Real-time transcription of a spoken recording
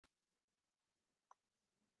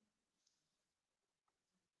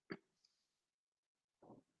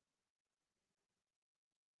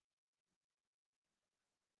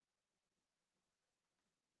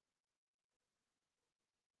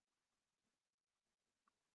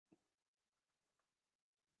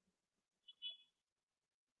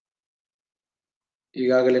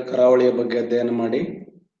ಈಗಾಗಲೇ ಕರಾವಳಿಯ ಬಗ್ಗೆ ಅಧ್ಯಯನ ಮಾಡಿ,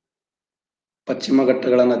 ಪಶ್ಚಿಮ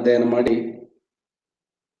ಘಟ್ಟಗಳನ್ನು ಅಧ್ಯಯನ ಮಾಡಿ,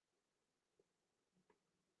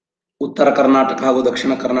 ಉತ್ತರ ಕರ್ನಾಟಕ ಹಾಗೂ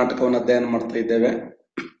ದಕ್ಷಿಣ ಕರ್ನಾಟಕವನ್ನು ಅಧ್ಯಯನ ಮಾಡ್ತಾ ಇದ್ದೇವೆ.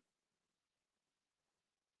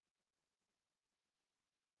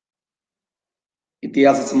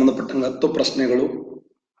 ಇತಿಹಾಸ ಸಂಬಂಧಪಟ್ಟಂಗೆ 10 ಪ್ರಶ್ನೆಗಳು.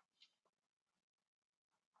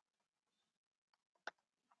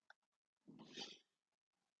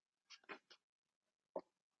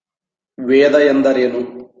 ವೇದ ಎಂದರೇನು?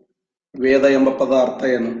 ವೇದ ಎಂಬ ಪದ ಅರ್ಥ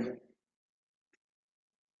ಏನು?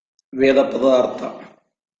 ವೇದ ಪದ ಅರ್ಥ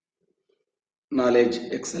ನಾಲೆಜ್,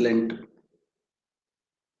 ಎಕ್ಸಲೆಂಟ್.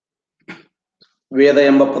 ವೇದ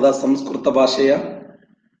ಎಂಬ ಪದ ಸಂಸ್ಕೃತ ಭಾಷೆಯ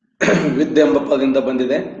ವಿದ್ಯೆ ಎಂಬ ಪದದಿಂದ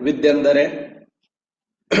ಬಂದಿದೆ. ವಿದ್ಯೆಂದರೆ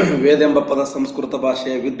ವೇದ ಎಂಬ ಪದ ಸಂಸ್ಕೃತ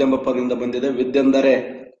ಭಾಷೆಯ ವಿದ್ಯೆ ಎಂಬ ಪದದಿಂದ ಬಂದಿದೆ. ವಿದ್ಯೆಂದರೆ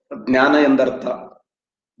ಜ್ಞಾನ ಎಂದರ್ಥ,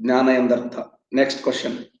 ಜ್ಞಾನ ಎಂದರ್ಥ. Next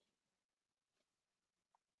question.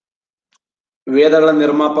 ವೇದಗಳ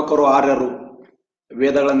ನಿರ್ಮಾಪಕರು ಆರ್ಯರು.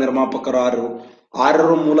 ವೇದಗಳ ನಿರ್ಮಾಪಕರು ಆರ್ಯರು.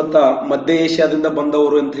 ಆರ್ಯರು ಮೂಲತಃ ಮಧ್ಯ ಏಷ್ಯಾದಿಂದ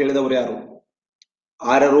ಬಂದವರು ಅಂತ ಹೇಳಿದವರು ಯಾರು?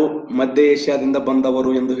 ಆರ್ಯರು ಮಧ್ಯ ಏಷ್ಯಾದಿಂದ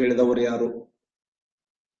ಬಂದವರು ಎಂದು ಹೇಳಿದವರು ಯಾರು?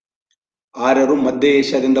 ಆರ್ಯರು ಮಧ್ಯ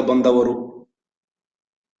ಏಷ್ಯಾದಿಂದ ಬಂದವರು.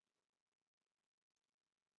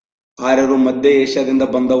 ಆರ್ಯರು ಮಧ್ಯ ಏಷ್ಯಾದಿಂದ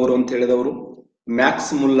ಬಂದವರು ಅಂತ ಹೇಳಿದವರು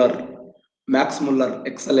Max Muller. Max Muller,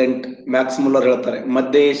 excellent. Max Muller ಹೇಳ್ತಾರೆ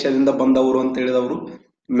ಮಧ್ಯ ಏಷ್ಯಾದಿಂದ ಬಂದವರು ಅಂತ ಹೇಳಿದವರು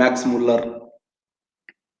ಮ್ಯಾಕ್ಸ್ ಮುಲ್ಲರ್.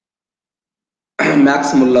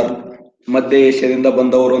 ಮ್ಯಾಕ್ಸ್ ಮುಲ್ಲರ್ ಮಧ್ಯ ಏಷ್ಯಾದಿಂದ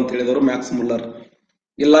ಬಂದವರು ಅಂತ ಹೇಳಿದವರು ಮ್ಯಾಕ್ಸ್ ಮುಲ್ಲರ್.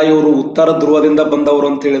 ಇಲ್ಲ, ಇವರು ಉತ್ತರ ಧ್ರುವದಿಂದ ಬಂದವರು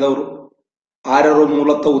ಅಂತ ಹೇಳಿದವರು. ಆರ್ಯರು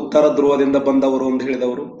ಮೂಲತಃ ಉತ್ತರ ಧ್ರುವದಿಂದ ಬಂದವರು ಅಂತ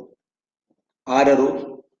ಹೇಳಿದವರು ಆರ್ಯರು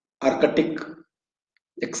ಆರ್ಕಟಿಕ್.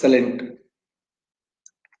 ಎಕ್ಸಲೆಂಟ್.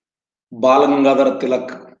 ಬಾಲಗಂಗಾಧರ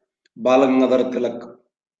ತಿಲಕ್. ಬಾಲಗಂಗಾಧರ ತಿಲಕ್.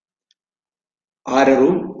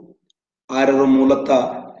 ಆರ್ಯರು ಮೂಲತಃ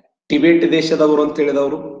ಟಿಬೇಟ್ ದೇಶದವರು ಅಂತ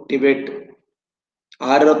ಹೇಳಿದವರು ಟಿಬೇಟ್.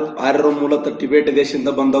 ಆರ್ಯರು ಮೂಲತಃ ಟಿಬೇಟ್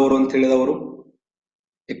ದೇಶದಿಂದ ಬಂದವರು ಅಂತ ಹೇಳಿದವರು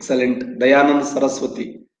ಎಕ್ಸಲೆಂಟ್ ದಯಾನಂದ ಸರಸ್ವತಿ.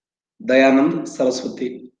 ದಯಾನಂದ್ ಸರಸ್ವತಿ.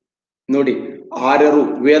 ನೋಡಿ, ಆರ್ಯರು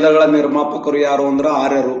ವೇದಗಳ ನಿರ್ಮಾಪಕರು ಯಾರು ಅಂದ್ರೆ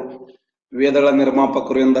ಆರ್ಯರು. ವೇದಗಳ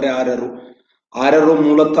ನಿರ್ಮಾಪಕರು ಎಂದರೆ ಆರ್ಯರು. ಆರ್ಯರು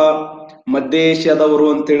ಮೂಲತಃ ಮಧ್ಯ ಏಷ್ಯಾದವರು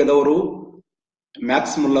ಅಂತ ಹೇಳಿದವರು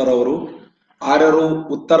ಮ್ಯಾಕ್ಸ್ ಮುಲ್ಲರ್ ಅವರು. ಆರ್ಯರು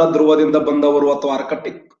ಉತ್ತರ ಧ್ರುವದಿಂದ ಬಂದವರು ಅಥವಾ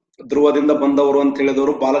ಆರ್ಕಟಿಕ್ ಧ್ರುವದಿಂದ ಬಂದವರು ಅಂತ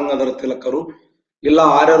ಹೇಳಿದವರು ಬಾಲಗಂಗಾಧರ ತಿಲಕರು. ಇಲ್ಲ,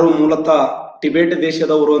 ಆರ್ಯರು ಮೂಲತಃ ಟಿಬೇಟ್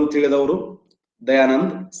ದೇಶದವರು ಅಂತ ಹೇಳಿದವರು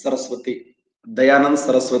ದಯಾನಂದ್ ಸರಸ್ವತಿ. ದಯಾನಂದ್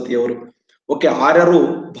ಸರಸ್ವತಿ ಅವರು. ಓಕೆ, ಆರ್ಯರು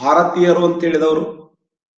ಭಾರತೀಯರು ಅಂತ ಹೇಳಿದವರು.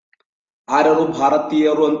 ಆರ್ಯರು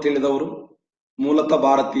ಭಾರತೀಯರು ಅಂತ ಹೇಳಿದವರು ಮೂಲತಃ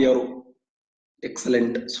ಭಾರತೀಯರು.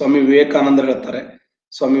 ಎಕ್ಸಲೆಂಟ್. ಸ್ವಾಮಿ ವಿವೇಕಾನಂದರು ಹೇಳ್ತಾರೆ.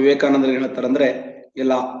 ಸ್ವಾಮಿ ವಿವೇಕಾನಂದರು ಹೇಳ್ತಾರೆ ಅಂದ್ರೆ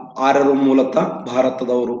ಇಲ್ಲ, ಆರ್ಯರು ಮೂಲತಃ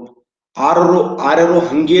ಭಾರತದವರು. ಆರ್ಯರು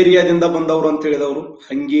ಹಂಗೇರಿಯಾದಿಂದ ಬಂದವರು ಅಂತ ಹೇಳಿದವರು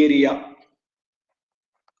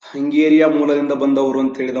ಹಂಗೇರಿಯಾ ಮೂಲದಿಂದ ಬಂದವರು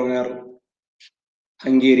ಅಂತ ಹೇಳಿದವರು ಯಾರು?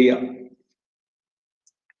 ಹಂಗೇರಿಯಾ.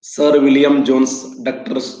 Sir William Jones.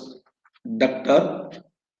 Doctor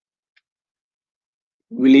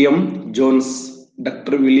William Jones.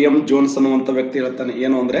 Doctor William Jones ಅನ್ನುವಂತ ವ್ಯಕ್ತಿ ಹೇಳ್ತಾನೆ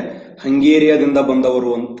ಏನು ಅಂದ್ರೆ ಹಂಗೇರಿಯಾದಿಂದ ಬಂದವರು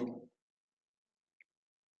ಅಂತ.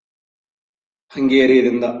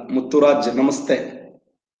 ಹಂಗೇರಿಯಾದಿಂದ. ಮುತ್ತುರಾಜ್ ನಮಸ್ತೆ.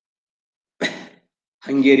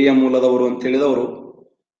 ಹಂಗೇರಿಯಾ ಮೂಲದವರು ಅಂತ ಹೇಳಿದವರು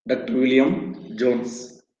doctor William Jones.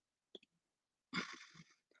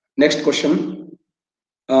 Next question.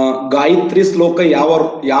 Gayatri ಶ್ಲೋಕ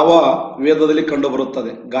ಯಾವ ವೇದದಲ್ಲಿ ಕಂಡು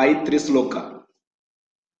ಬರುತ್ತದೆ? ಗಾಯತ್ರಿ ಶ್ಲೋಕ.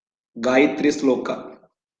 ಗಾಯತ್ರಿ ಶ್ಲೋಕ.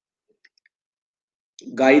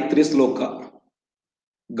 ಗಾಯತ್ರಿ ಶ್ಲೋಕ.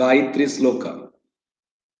 ಗಾಯತ್ರಿ ಶ್ಲೋಕ.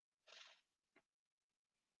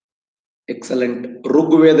 ಎಕ್ಸಲೆಂಟ್.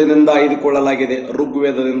 ಋಗ್ವೇದದಿಂದ ಆಯ್ದುಕೊಳ್ಳಲಾಗಿದೆ.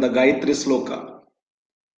 ಋಗ್ವೇದದಿಂದ ಗಾಯತ್ರಿ ಶ್ಲೋಕ.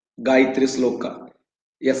 ಗಾಯತ್ರಿ ಶ್ಲೋಕ.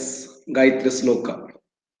 ಎಸ್, ಗಾಯತ್ರಿ ಶ್ಲೋಕ.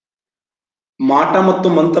 ಮಾಟ ಮತ್ತು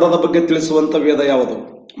ಮಂತ್ರದ ಬಗ್ಗೆ ತಿಳಿಸುವಂತ ವೇದ ಯಾವುದು?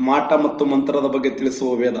 ಮಾಟ ಮತ್ತು ಮಂತ್ರದ ಬಗ್ಗೆ ತಿಳಿಸುವ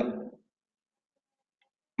ವೇದ.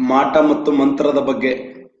 ಮಾಟ ಮತ್ತು ಮಂತ್ರದ ಬಗ್ಗೆ,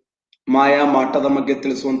 ಮಾಯಾ ಮಾಟದ ಬಗ್ಗೆ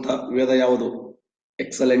ತಿಳಿಸುವಂತ ವೇದ ಯಾವುದು?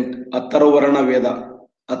 ಎಕ್ಸಲೆಂಟ್. ಅಥರ್ವರ್ಣ ವೇದ.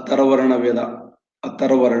 ಅಥರ್ವರ್ಣ ವೇದ.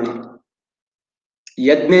 ಅಥರ್ವರ್ಣ.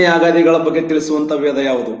 ಯಜ್ಞ ಯಾಗಾದಿಗಳ ಬಗ್ಗೆ ತಿಳಿಸುವಂತ ವೇದ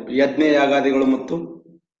ಯಾವುದು? ಯಜ್ಞ ಯಾಗಾದಿಗಳು ಮತ್ತು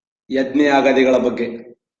ಯಜ್ಞ ಯಾಗಾದಿಗಳ ಬಗ್ಗೆ.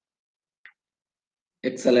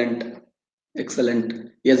 ಎಕ್ಸಲೆಂಟ್. ಎಕ್ಸಲೆಂಟ್.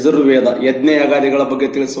 ಯಜುರ್ವೇದ. ಯಜ್ಞ ಯಾಗಾದಿಗಳ ಬಗ್ಗೆ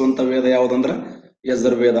ತಿಳಿಸುವಂತ ವೇದ ಯಾವುದಂದ್ರೆ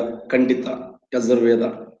ಯಜುರ್ವೇದ. ಖಂಡಿತ ಯಜುರ್ವೇದ.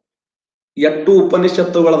 ಎಷ್ಟು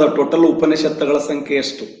ಉಪನಿಷತ್ತುಗಳದ? ಟೋಟಲ್ ಉಪನಿಷತ್ತುಗಳ ಸಂಖ್ಯೆ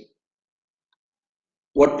ಎಷ್ಟು?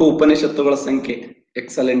 ಒಟ್ಟು ಉಪನಿಷತ್ತುಗಳ ಸಂಖ್ಯೆ.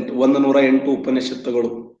 ಎಕ್ಸಲೆಂಟ್. 108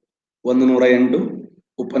 ಉಪನಿಷತ್ತುಗಳು. 108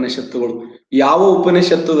 ಉಪನಿಷತ್ತುಗಳು. ಯಾವ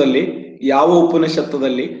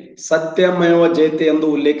ಉಪನಿಷತ್ತದಲ್ಲಿ ಸತ್ಯಮೇವ ಜಯತೆ ಎಂದು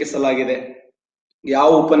ಉಲ್ಲೇಖಿಸಲಾಗಿದೆ? ಯಾವ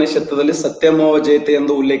ಉಪನಿಷತ್ತದಲ್ಲಿ ಸತ್ಯಮೇವ ಜಯತೆ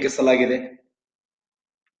ಎಂದು ಉಲ್ಲೇಖಿಸಲಾಗಿದೆ?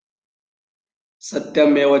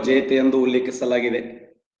 ಸತ್ಯಮೇವ ಜಯತೆ ಎಂದು ಉಲ್ಲೇಖಿಸಲಾಗಿದೆ.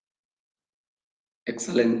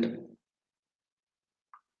 ಎಕ್ಸಲೆಂಟ್.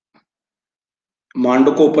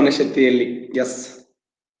 ಮಾಂಡುಕ ಉಪನಿಷತ್ತಿಯಲ್ಲಿ, ಎಸ್,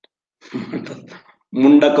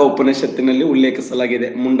 ಮುಂಡಕ ಉಪನಿಷತ್ತಿನಲ್ಲಿ ಉಲ್ಲೇಖಿಸಲಾಗಿದೆ.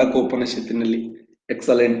 ಮುಂಡಕ ಉಪನಿಷತ್ತಿನಲ್ಲಿ.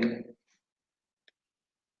 ಎಕ್ಸಲೆಂಟ್.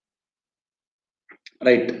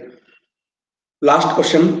 ರೈಟ್. Last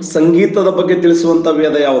question. ಸಂಗೀತದ ಬಗ್ಗೆ ತಿಳಿಸುವಂತ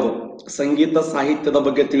ವೇದ ಯಾವುದು? ಸಂಗೀತ ಸಾಹಿತ್ಯದ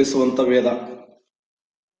ಬಗ್ಗೆ ತಿಳಿಸುವಂತ ವೇದ.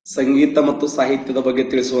 ಸಂಗೀತ ಮತ್ತು ಸಾಹಿತ್ಯದ ಬಗ್ಗೆ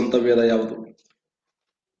ತಿಳಿಸುವಂತ ವೇದ ಯಾವುದು?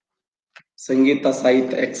 ಸಂಗೀತ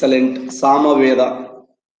ಸಾಹಿತ್ಯ. ಎಕ್ಸಲೆಂಟ್. ಸಾಮವೇದ.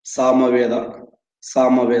 ಸಾಮವೇದ.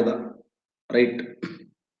 ಸಾಮವೇದ. ರೈಟ್.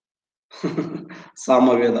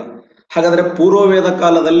 ಸಾಮವೇದ. ಹಾಗಾದ್ರೆ ಪೂರ್ವವೇದ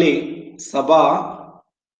ಕಾಲದಲ್ಲಿ ಸಭಾ,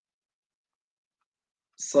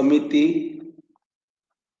 ಸಮಿತಿ,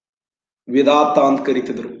 ವಿಧಾತ ಅಂತ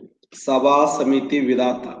ಕರೀತಿದ್ರು. ಸಭಾ, ಸಮಿತಿ,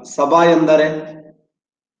 ವಿಧಾತ. ಸಭಾ ಎಂದರೆ,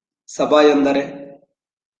 ಸಭಾ ಎಂದರೆ,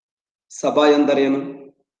 ಸಭಾ ಎಂದರೇನು?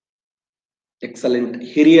 ಎಕ್ಸಲೆಂಟ್.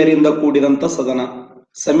 ಹಿರಿಯರಿಂದ ಕೂಡಿದಂತ ಸದನ.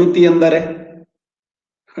 ಸಮಿತಿ ಎಂದರೆ,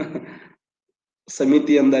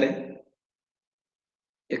 ಸಮಿತಿ ಎಂದರೆ,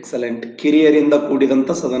 ಎಕ್ಸಲೆಂಟ್, ಕಿರಿಯರಿಂದ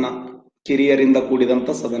ಕೂಡಿದಂತ ಸದನ. ಕಿರಿಯರಿಂದ ಕೂಡಿದಂತ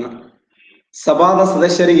ಸದನ. ಸಭಾದ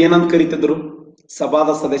ಸದಸ್ಯರಿಗೆ ಏನಂತ ಕರೀತಿದ್ರು? ಸಭಾದ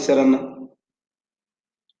ಸದಸ್ಯರನ್ನ,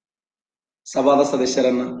 ಸಭಾದ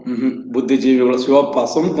ಸದಸ್ಯರನ್ನ ಬುದ್ಧಿಜೀವಿಗಳು. ಶಿವಪ್ಪ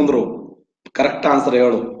ಸುಮ್ ಕುಂದ್ರು. ಕರೆಕ್ಟ್ ಆನ್ಸರ್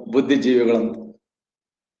ಹೇಳು. ಬುದ್ಧಿಜೀವಿಗಳಂತ.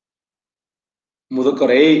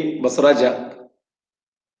 ಮುದುಕರು. ಏಯ್ ಬಸವರಾಜ.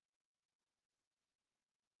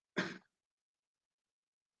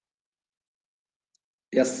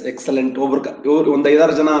 S, excellent. ಇವ್ರು ಒಂದ್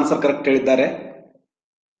 5-6 ಜನ ಆನ್ಸರ್ ಕರೆಕ್ಟ್ ಹೇಳಿದ್ದಾರೆ.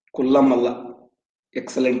 ಕುಲ್ಲಮ್ಮಲ್ಲ.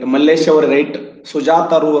 ಎಕ್ಸಲೆಂಟ್. ಮಲ್ಲೇಶ್ ಅವರು ರೈಟ್.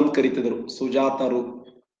 ಸುಜಾತರು ಅಂತ ಕರೀತಿದ್ರು. ಸುಜಾತರು,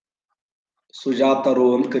 ಸುಜಾತರು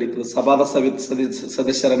ಅಂತ ಕರೀತಿದ್ರು. ಸಭಾದ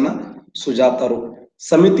ಸದಸ್ಯರನ್ನ ಸುಜಾತರು.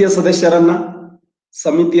 ಸಮಿತಿಯ ಸದಸ್ಯರನ್ನ,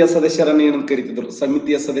 ಸಮಿತಿಯ ಸದಸ್ಯರನ್ನ ಏನಂತ ಕರೀತಿದ್ರು?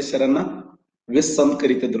 ಸಮಿತಿಯ ಸದಸ್ಯರನ್ನ ವಿಸ್ ಅಂತ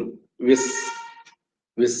ಕರೀತಿದ್ರು. ವಿಸ್,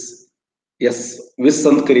 ವಿಸ್. ಎಸ್, ವಿಸ್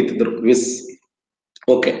ಅಂತ ಕರೀತಿದ್ರು. ವಿಸ್.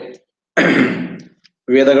 ಓಕೆ.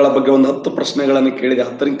 ವೇದಗಳ ಬಗ್ಗೆ ಒಂದು 10 ಪ್ರಶ್ನೆಗಳನ್ನು ಕೇಳಿದೆ.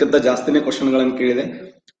 10ಕ್ಕಿಂತ ಜಾಸ್ತಿನೇ ಕ್ವಶನ್ಗಳನ್ನು ಕೇಳಿದೆ.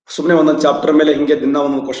 ಸುಮ್ಮನೆ ಒಂದೊಂದು ಚಾಪ್ಟರ್ ಮೇಲೆ ಹಿಂಗೆ ದಿನ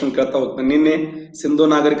ಒಂದೊಂದು ಕ್ವಶನ್ ಕೇಳ್ತಾ ಹೋಗ್ತಾನೆ. ನಿನ್ನೆ ಸಿಂಧು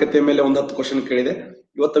ನಾಗರಿಕತೆ ಮೇಲೆ ಒಂದು 10 ಕ್ವಶನ್ ಕೇಳಿದೆ.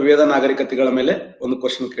 ಇವತ್ತು ವೇದ ನಾಗರಿಕತೆಗಳ ಮೇಲೆ ಒಂದು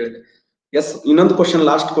ಕ್ವಶನ್ ಕೇಳಿದೆ. ಎಸ್, ಇನ್ನೊಂದು question,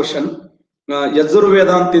 last question. Yajurveda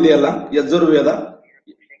ಅಂತಿದೆಯಲ್ಲ, Yajurveda,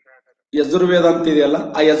 Yajurveda ಅಂತಿದೆಯಲ್ಲ,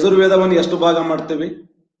 ಆ ಯಜುರ್ವೇದವನ್ನು ಎಷ್ಟು ಭಾಗ ಮಾಡ್ತೀವಿ?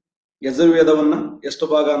 ಯಜುರ್ವೇದವನ್ನ ಎಷ್ಟು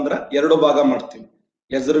ಭಾಗ ಅಂದ್ರ 2 ಭಾಗ ಮಾಡ್ತೀವಿ.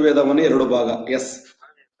 ಯಜುರ್ವೇದವನ್ನು 2 ಭಾಗ. ಎಸ್,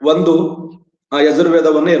 ಒಂದು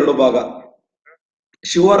ಯಜುರ್ವೇದವನ್ನು 2 ಭಾಗ.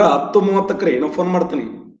 ಶಿವರ 10:30 ನಾನು ಫೋನ್ ಮಾಡ್ತೀನಿ.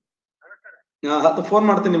 10 ಫೋನ್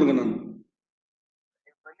ಮಾಡ್ತೀನಿ ನಿಮ್ಗೆ ನಾನು.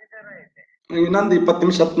 ಇನ್ನೊಂದು 20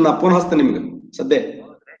 ನಿಮಿಷ ನಾ ಫೋನ್ ಹಚ್ತೇನೆ ನಿಮ್ಗೆ ಸದ್ಯ.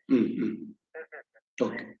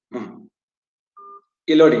 ಓಕೆ.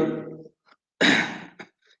 ಇಲ್ಲಿ ನೋಡಿ.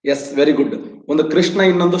 S, very good. ಒಂದು ಕೃಷ್ಣ,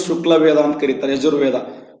 ಇನ್ನೊಂದು ಶುಕ್ಲ ವೇದ ಅಂತ ಕರೀತಾರೆ. ಯಜುರ್ವೇದ.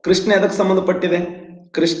 ಕೃಷ್ಣ ಎದಕ್ಕೆ ಸಂಬಂಧಪಟ್ಟಿದೆ?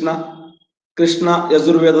 ಕೃಷ್ಣ, ಕೃಷ್ಣ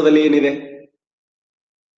ಯಜುರ್ವೇದದಲ್ಲಿ ಏನಿದೆ?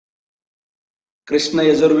 ಕೃಷ್ಣ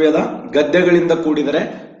ಯಜುರ್ವೇದ ಗದ್ಯಗಳಿಂದ ಕೂಡಿದರೆ,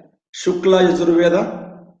 ಶುಕ್ಲ ಯಜುರ್ವೇದ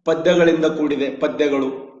ಪದ್ಯಗಳಿಂದ ಕೂಡಿದೆ. ಪದ್ಯಗಳು.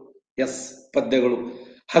 ಎಸ್, ಪದ್ಯಗಳು.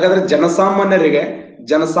 ಹಾಗಾದ್ರೆ ಜನಸಾಮಾನ್ಯರಿಗೆ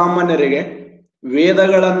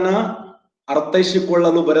ವೇದಗಳನ್ನ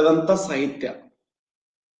ಅರ್ಥೈಸಿಕೊಳ್ಳಲು ಬರೆದಂತ ಸಾಹಿತ್ಯ.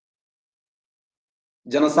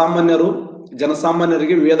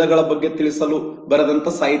 ಜನಸಾಮಾನ್ಯರಿಗೆ ವೇದಗಳ ಬಗ್ಗೆ ತಿಳಿಸಲು ಬರೆದಂತ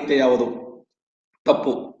ಸಾಹಿತ್ಯ ಯಾವುದು?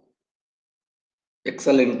 ತಪ್ಪು.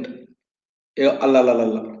 ಎಕ್ಸಲೆಂಟ್. ಅಲ್ಲ ಅಲ್ಲ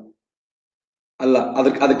ಅಲ್ಲ ಅಲ್ಲ,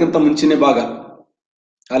 ಅದಕ್ಕಿಂತ ಮುಂಚಿನ ಭಾಗ.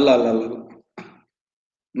 ಅಲ್ಲ ಅಲ್ಲ ಅಲ್ಲ,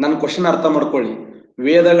 ನನ್ನ ಕ್ವಶನ್ ಅರ್ಥ ಮಾಡ್ಕೊಳ್ಳಿ.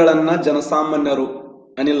 ವೇದಗಳನ್ನ ಜನಸಾಮಾನ್ಯರು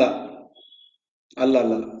ಅನಿಲ್ಲ. ಅಲ್ಲ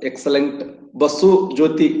ಅಲ್ಲ. ಎಕ್ಸಲೆಂಟ್. ಬಸ್ಸು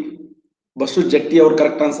ಜಟ್ಟಿ ಅವ್ರು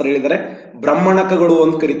ಕರೆಕ್ಟ್ ಆನ್ಸರ್ ಹೇಳಿದ್ದಾರೆ. ಬ್ರಹ್ಮಣಕಗಳು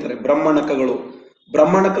ಅಂತ ಕರೀತಾರೆ.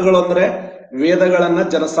 ಬ್ರಹ್ಮಣಕಗಳು ಅಂದ್ರೆ ವೇದಗಳನ್ನ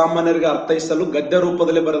ಜನಸಾಮಾನ್ಯರಿಗೆ ಅರ್ಥೈಸಲು ಗದ್ಯ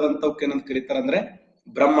ರೂಪದಲ್ಲಿ ಬರೆದಂತವಕ್ಕೆ ಏನಂತ ಕರೀತಾರೆ ಅಂದ್ರೆ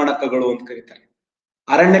ಬ್ರಹ್ಮಣಕಗಳು ಅಂತ ಕರೀತಾರೆ.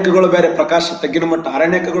 ಅರಣ್ಯಕಗಳು ಬೇರೆ. ಪ್ರಕಾಶ ತಗ್ಗಿನ ಮಟ್ಟ.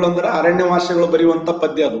 ಅರಣ್ಯಕಗಳು ಅಂದ್ರೆ ಅರಣ್ಯವಾಸಿಗಳು ಬರೆಯುವಂತ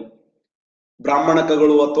ಪದ್ಯ. ಅದು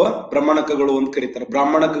ಬ್ರಾಹ್ಮಣಕಗಳು ಅಥವಾ ಬ್ರಹ್ಮಣಕಗಳು ಅಂತ ಕರೀತಾರೆ.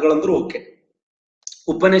 ಬ್ರಾಹ್ಮಣಕಗಳು ಅಂದ್ರೆ ಓಕೆ.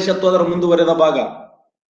 ಉಪನಿಷತ್ತು ಅದರ ಮುಂದುವರೆದ ಭಾಗ.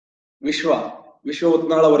 ವಿಶ್ವ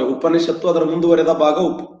ಉತ್ನಾಳವರೆ. ಉಪನಿಷತ್ತು ಅದರ ಮುಂದುವರೆದ ಭಾಗ.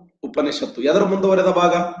 ಉಪನಿಷತ್ತು ಎದರ ಮುಂದುವರೆದ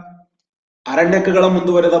ಭಾಗ? ಅರಣ್ಯಕಗಳ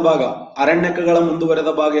ಮುಂದುವರೆದ ಭಾಗ. ಅರಣ್ಯಕಗಳ ಮುಂದುವರೆದ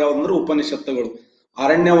ಭಾಗ ಯಾವಂದ್ರೆ ಉಪನಿಷತ್ತುಗಳು.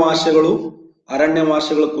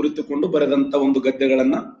 ಅರಣ್ಯವಾಸಿಗಳು ಕುರಿತುಕೊಂಡು ಬರೆದಂತ ಒಂದು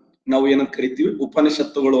ಗದ್ಯಗಳನ್ನ ನಾವು ಏನಂತ ಕರಿತೀವಿ?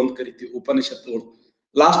 ಉಪನಿಷತ್ತುಗಳು ಅಂತ ಕರಿತೀವಿ. ಉಪನಿಷತ್ತುಗಳು.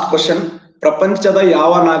 Last question. ಪ್ರಪಂಚದ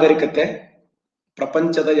ಯಾವ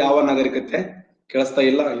ನಾಗರಿಕತೆ ಕೇಳಿಸ್ತಾ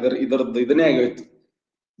ಇಲ್ಲ? ಇದರದ್ದು ಇದನ್ನೇ ಆಗೋಯ್ತು.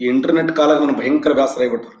 ಈ ಇಂಟರ್ನೆಟ್ ಕಾಲ ನನಗೆ ಭಯಂಕರ ಬೇಸರ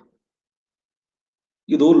ಆಗ್ಬಿಟ್ರು.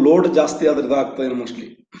 ಇದು ಲೋಡ್ ಜಾಸ್ತಿ ಆದ್ರೆ ಇದಾಗ್ತದೆ ಮೋಸ್ಟ್ಲಿ.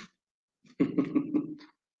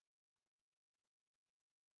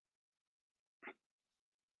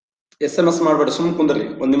 SMS ಮಾಡಬೇಡಿ, ಸುಮ್ ಕುಂದ್ರಿ,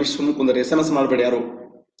 ಒಂದ್ ನಿಮಿಷ ಸುಮ್ ಕುಂದ್ರಿ. SMS ಮಾಡಬೇಡಿ, ಯಾರು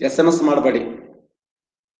SMS ಮಾಡಬೇಡಿ.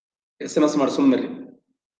 SMS ಮಾಡಿ ಸುಮ್ಮನೆ.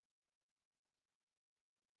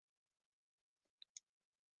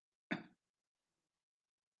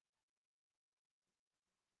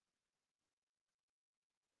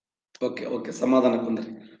 ಓಕೆ ಓಕೆ, ಸಮಾಧಾನ ಕುಂದ್ರಿ.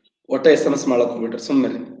 ಒಟ್ಟ SMS ಮಾಡಕ್ ಹೋಗ್ಬಿಟ್ರಿ,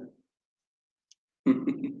 ಸುಮ್ಮನೆ.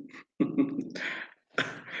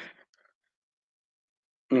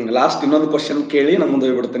 ಲಾಸ್ಟ್ ಇನ್ನೊಂದು ಕ್ವಶನ್ ಕೇಳಿ ನಾನು ಮುಂದೆ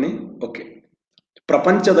ಹೋಗ್ಬಿಡ್ತೀನಿ. ಓಕೆ,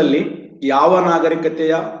 ಪ್ರಪಂಚದಲ್ಲಿ ಯಾವ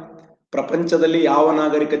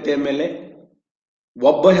ನಾಗರಿಕತೆಯ ಮೇಲೆ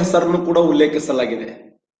ಒಬ್ಬ ಹೆಸರನ್ನು ಕೂಡ ಉಲ್ಲೇಖಿಸಲಾಗಿದೆ?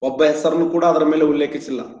 ಒಬ್ಬ ಹೆಸರನ್ನು ಕೂಡ ಅದರ ಮೇಲೆ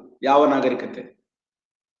ಉಲ್ಲೇಖಿಸಿಲ್ಲ. ಯಾವ ನಾಗರಿಕತೆ?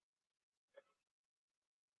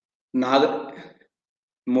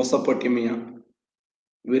 ಮೊಸೊಪೊಟೇಮಿಯಾ,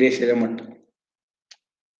 ವೀರೇಶ್ ಹಿರೇಮಠ.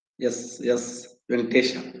 ಎಸ್ ಎಸ್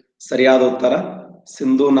ವೆಂಕಟೇಶ, ಸರಿಯಾದ ಉತ್ತರ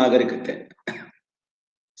ಸಿಂಧೂ ನಾಗರಿಕತೆ.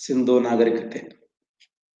 ಸಿಂಧೂ ನಾಗರಿಕತೆ.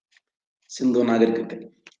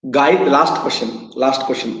 Last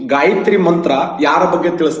question. ಗಾಯತ್ರಿ ಮಂತ್ರ ಯಾರ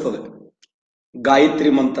ಬಗ್ಗೆ ತಿಳಿಸ್ತದೆ?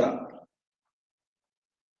 ಗಾಯತ್ರಿ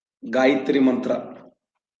ಮಂತ್ರ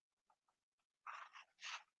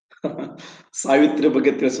ಸಾವಿತ್ರಿ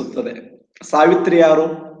ಬಗ್ಗೆ ತಿಳಿಸುತ್ತದೆ. ಸಾವಿತ್ರಿ ಯಾರು?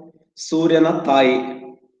 ಸೂರ್ಯನ ತಾಯಿ.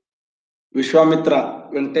 ವಿಶ್ವಾಮಿತ್ರ,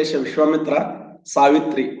 ವೆಂಕಟೇಶ ವಿಶ್ವಾಮಿತ್ರ,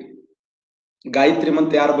 ಸಾವಿತ್ರಿ. ಗಾಯತ್ರಿ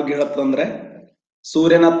ಮಂತ್ರ ಯಾರ ಬಗ್ಗೆ ಹೇಳತ್ತಂದ್ರೆ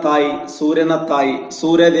ಸೂರ್ಯನ ತಾಯಿ.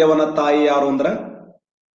 ಸೂರ್ಯದೇವನ ತಾಯಿ ಯಾರು ಅಂದ್ರ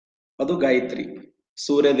ಅದು ಗಾಯತ್ರಿ,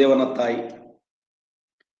 ಸೂರ್ಯದೇವನ ತಾಯಿ.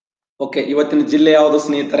 ಓಕೆ, ಇವತ್ತಿನ ಜಿಲ್ಲೆ ಯಾವುದು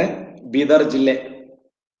ಸ್ನೇಹಿತರೆ? ಬೀದರ್ ಜಿಲ್ಲೆ.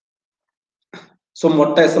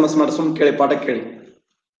 ಒಟ್ಟ SMS ಮಾಡಿ, ಸುಮ್ ಕೇಳಿ, ಪಾಠ ಕೇಳಿ.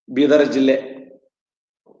 ಬೀದರ್ ಜಿಲ್ಲೆ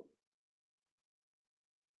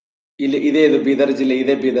ಇಲ್ಲಿ ಇದೆ. ಇದು ಬೀದರ್ ಜಿಲ್ಲೆ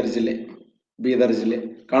ಇದೆ. ಬೀದರ್ ಜಿಲ್ಲೆ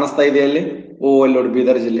ಕಾಣಿಸ್ತಾ ಇದೆ ಅಲ್ಲಿ. ಅಲ್ಲಿ ನೋಡಿ,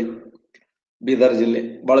 ಬೀದರ್ ಜಿಲ್ಲೆ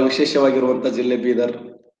ಬಹಳ ವಿಶೇಷವಾಗಿರುವಂತ ಜಿಲ್ಲೆ ಬೀದರ್.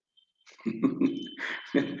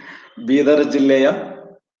 ಬೀದರ್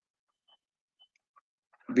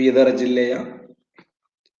ಜಿಲ್ಲೆಯ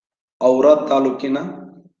ಔರಾ ತಾಲೂಕಿನ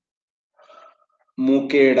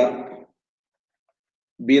ಮುಖೇಡ.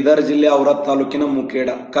 ಬೀದರ್ ಜಿಲ್ಲೆ ಔರಾ ತಾಲೂಕಿನ ಮುಖೇಡ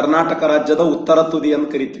ಕರ್ನಾಟಕ ರಾಜ್ಯದ ಉತ್ತರ ತುದಿ ಅಂತ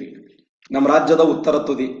ಕರಿತೀವಿ. ನಮ್ಮ ರಾಜ್ಯದ ಉತ್ತರ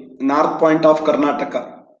ತುದಿ, north point of Karnataka.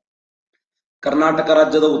 Karnataka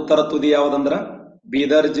ರಾಜ್ಯದ ಉತ್ತರ ತುದಿ ಯಾವ್ದಂದ್ರ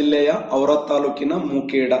ಬೀದರ್ ಜಿಲ್ಲೆಯ ಔರಾ ತಾಲೂಕಿನ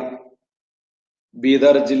ಮುಖೇಡ.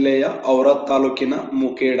 ಬೀದರ್ ಜಿಲ್ಲೆಯ ಔರಾ ತಾಲೂಕಿನ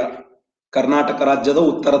ಮುಖೇಡ ಕರ್ನಾಟಕ ರಾಜ್ಯದ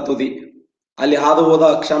ಉತ್ತರ ತುದಿ. ಅಲ್ಲಿ ಹಾದು ಹೋದ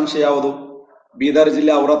ಅಕ್ಷಾಂಶ ಯಾವುದು? ಬೀದರ್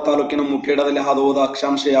ಜಿಲ್ಲೆ ಔರಾ ತಾಲೂಕಿನ ಮುಖೇಡದಲ್ಲಿ ಹಾದು ಹೋದ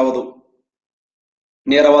ಅಕ್ಷಾಂಶ ಯಾವುದು?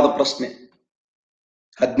 ನೇರವಾದ ಪ್ರಶ್ನೆ.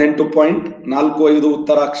 18.45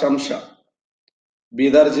 ಉತ್ತರ ಅಕ್ಷಾಂಶ.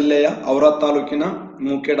 ಬೀದರ್ ಜಿಲ್ಲೆಯ ಔರಾ ತಾಲೂಕಿನ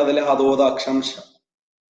ಮುಖೇಡದಲ್ಲಿ ಹಾದು ಹೋದ ಅಕ್ಷಾಂಶ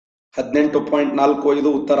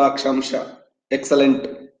 18.45 ಉತ್ತರ ಅಕ್ಷಾಂಶ. ಎಕ್ಸಲೆಂಟ್.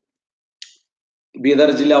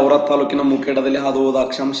 ಬೀದರ್ ಜಿಲ್ಲೆ ಔರಾ ತಾಲೂಕಿನ ಮುಖೇಡದಲ್ಲಿ ಹಾದು ಹೋದ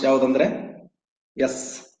ಅಕ್ಷಾಂಶ ಯಾವುದಂದ್ರೆ ಎಸ್.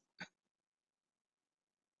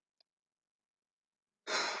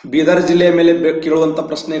 ಬೀದರ್ ಜಿಲ್ಲೆಯ ಮೇಲೆ ಕೇಳುವಂತ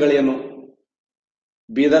ಪ್ರಶ್ನೆಗಳೇನು?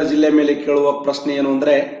 ಬೀದರ್ ಜಿಲ್ಲೆ ಮೇಲೆ ಕೇಳುವ ಪ್ರಶ್ನೆ ಏನು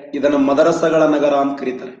ಅಂದ್ರೆ ಇದನ್ನ ಮದರಸಗಳ ನಗರ ಅಂತ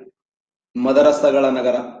ಕರೀತಾರೆ. ಮದರಸಗಳ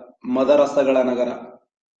ನಗರ.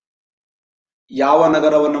 ಯಾವ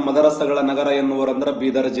ನಗರವನ್ನು ಮದರಸಗಳ ನಗರ ಎನ್ನುವರಂದ್ರ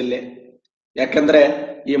ಬೀದರ್ ಜಿಲ್ಲೆ. ಯಾಕೆಂದ್ರೆ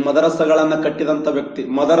ಈ ಮದರಸಗಳನ್ನ ಕಟ್ಟಿದಂತ ವ್ಯಕ್ತಿ,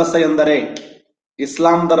 ಮದರಸ ಎಂದರೆ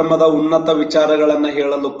ಇಸ್ಲಾಂ ಧರ್ಮದ ಉನ್ನತ ವಿಚಾರಗಳನ್ನ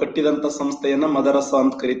ಹೇಳಲು ಕಟ್ಟಿದಂತ ಸಂಸ್ಥೆಯನ್ನ ಮದರಸ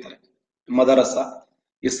ಅಂತ ಕರೀತಾರೆ. ಮದರಸ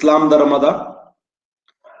ಇಸ್ಲಾಂ ಧರ್ಮದ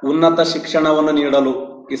ಉನ್ನತ ಶಿಕ್ಷಣವನ್ನು ನೀಡಲು,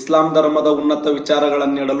 ಇಸ್ಲಾಂ ಧರ್ಮದ ಉನ್ನತ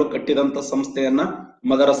ವಿಚಾರಗಳನ್ನು ನೀಡಲು ಕಟ್ಟಿದಂತ ಸಂಸ್ಥೆಯನ್ನ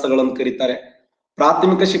ಮದರಸಗಳನ್ನು ಕರೀತಾರೆ.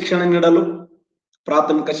 ಪ್ರಾಥಮಿಕ ಶಿಕ್ಷಣ ನೀಡಲು,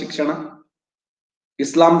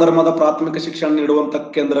 ಇಸ್ಲಾಂ ಧರ್ಮದ ಪ್ರಾಥಮಿಕ ಶಿಕ್ಷಣ ನೀಡುವಂತ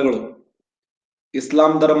ಕೇಂದ್ರಗಳು,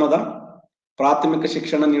 ಇಸ್ಲಾಂ ಧರ್ಮದ ಪ್ರಾಥಮಿಕ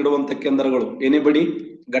ಶಿಕ್ಷಣ ನೀಡುವಂತ ಕೇಂದ್ರಗಳು. ಎನಿಬಡಿ?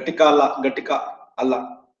 ಘಟಿಕ ಅಲ್ಲ.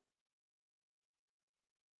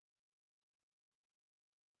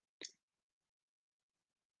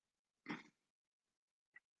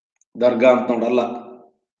 ದರ್ಗಾ ಅಂತ ನೋಡಲ್ಲ.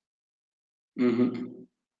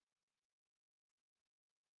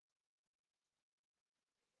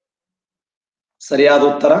 ಸರಿಯಾದ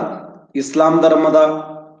ಉತ್ತರ ಇಸ್ಲಾಂ ಧರ್ಮದ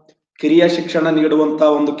ಕಿರಿಯ ಶಿಕ್ಷಣ ನೀಡುವಂತ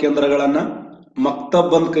ಒಂದು ಕೇಂದ್ರಗಳನ್ನ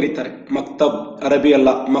ಮಕ್ತಬ್ ಅಂತ ಕರೀತಾರೆ. ಮಕ್ತಬ್, ಅರಬಿ ಅಲ್ಲ,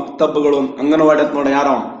 ಮಕ್ತಬ್ಗಳು. ಅಂಗನವಾಡಿ ಅಂತ ನೋಡ, ಯಾರ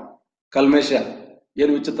ಕಲ್ಮೇಶ,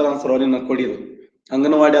 ಏನು ವಿಚಿತ್ರ ಅನ್ಸರೋ ನಿನ್ನ ಕೊಡಿದು.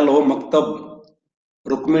 ಅಂಗನವಾಡಿ ಅಲ್ಲೋ, ಮಕ್ತಬ್.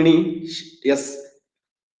 Rukmini, S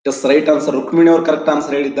right answer. Rukmini ಅವ್ರು ಕರೆಕ್ಟ್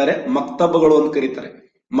ಆನ್ಸರ್ ಹೇಳಿದ್ದಾರೆ. ಮಕ್ತಬ್ಗಳು ಅಂತ ಕರೀತಾರೆ.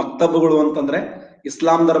 ಮಕ್ತಬ್ಗಳು ಅಂತಂದ್ರೆ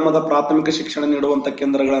ಇಸ್ಲಾಂ ಧರ್ಮದ ಪ್ರಾಥಮಿಕ ಶಿಕ್ಷಣ ನೀಡುವಂತ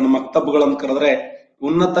ಕೇಂದ್ರಗಳನ್ನ ಮಕ್ತಬ್ಗಳನ್ನ ಕರೆದ್ರೆ,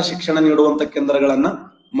 ಉನ್ನತ ಶಿಕ್ಷಣ ನೀಡುವಂತ ಕೇಂದ್ರಗಳನ್ನ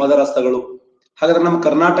ಮದರಸಗಳು. ಹಾಗಾದ್ರೆ ನಮ್ಮ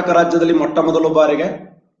ಕರ್ನಾಟಕ ರಾಜ್ಯದಲ್ಲಿ ಮೊಟ್ಟ ಮೊದಲ ಬಾರಿಗೆ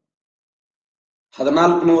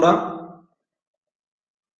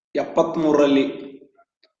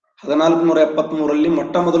 1473ರಲ್ಲಿ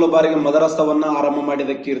ಮೊಟ್ಟ ಮೊದಲ ಬಾರಿಗೆ ಮದರಸವನ್ನ ಆರಂಭ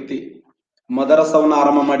ಮಾಡಿದ ಕೀರ್ತಿ ಮದರಸವನ್ನ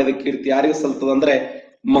ಆರಂಭ ಮಾಡಿದ ಕೀರ್ತಿ ಯಾರಿಗೆ ಸಲ್ತದ ಅಂದ್ರೆ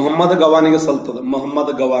ಮೊಹಮ್ಮದ್ ಗವಾನಿಗೆ ಸಲ್ತದ.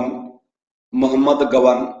 ಮೊಹಮ್ಮದ್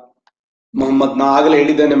ಗವಾನ್. ನಾ ಆಗಲೇ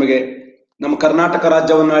ಹೇಳಿದ್ದೆ ನಿಮಗೆ, ನಮ್ಮ ಕರ್ನಾಟಕ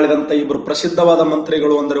ರಾಜ್ಯವನ್ನ ಆಳಿದಂತ ಇಬ್ಬರು ಪ್ರಸಿದ್ಧವಾದ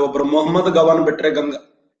ಮಂತ್ರಿಗಳು ಅಂದ್ರೆ ಒಬ್ಬರು ಮೊಹಮ್ಮದ್ ಗವಾನ್ ಬಿಟ್ರೆ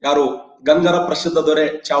ಯಾರು ಗಂಗರ ಪ್ರಸಿದ್ಧ ದೊರೆ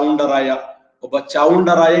ಚಾವುಂಡರಾಯ, ಒಬ್ಬ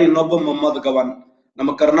ಚಾವುಂಡರಾಯ, ಇನ್ನೊಬ್ಬ ಮೊಹಮ್ಮದ್ ಗವಾನ್.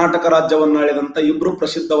 ನಮ್ಮ ಕರ್ನಾಟಕ ರಾಜ್ಯವನ್ನ ಆಳಿದಂತ ಇಬ್ರು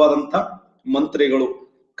ಪ್ರಸಿದ್ಧವಾದಂತ ಮಂತ್ರಿಗಳು.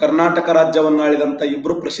 ಕರ್ನಾಟಕ ರಾಜ್ಯವನ್ನ ಆಳಿದಂತ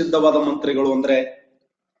ಇಬ್ರು ಪ್ರಸಿದ್ಧವಾದ ಮಂತ್ರಿಗಳು ಅಂದ್ರೆ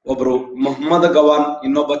ಒಬ್ರು ಮೊಹಮ್ಮದ್ ಗವಾನ್,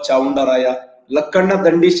 ಇನ್ನೊಬ್ಬ ಚಾವುಂಡರಾಯ. ಲಕ್ಕಣ್ಣ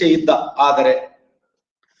ದಂಡೀಶೆ ಇದ್ದ, ಆದರೆ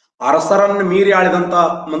ಅರಸರನ್ನು ಮೀರಿ ಆಳಿದಂತ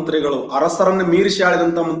ಮಂತ್ರಿಗಳು, ಅರಸರನ್ನು ಮೀರಿಸಿ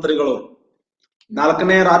ಆಳಿದಂತ ಮಂತ್ರಿಗಳು.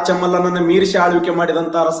 4ನೇ ರಾಚಮಲ್ಲನನ್ನ ಮೀರಿಸಿ ಆಳ್ವಿಕೆ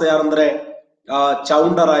ಮಾಡಿದಂತ ಅರಸ ಯಾರಂದ್ರೆ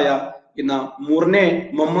ಚಾವುಂಡರಾಯ. ಇನ್ನ 3ನೇ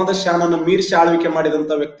ಮೊಹಮ್ಮದ್ ಶಾನನ್ನ ಮೀರಿಸಿ ಆಳ್ವಿಕೆ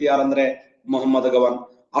ಮಾಡಿದಂತ ವ್ಯಕ್ತಿ ಯಾರಂದ್ರೆ ಮೊಹಮ್ಮದ್ ಗವಾನ್.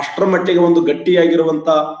 ಅಷ್ಟರ ಮಟ್ಟಿಗೆ ಒಂದು ಗಟ್ಟಿಯಾಗಿರುವಂತ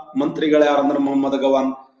ಮಂತ್ರಿಗಳು ಯಾರಂದ್ರೆ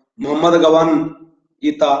ಮೊಹಮ್ಮದ್ ಗವಾನ್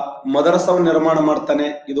ಈತ ಮದರಸವನ್ನು ನಿರ್ಮಾಣ ಮಾಡ್ತಾನೆ.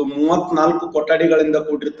 ಇದು 34 ಕೊಠಡಿಗಳಿಂದ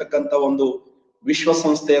ಕೂಡಿರ್ತಕ್ಕಂಥ ಒಂದು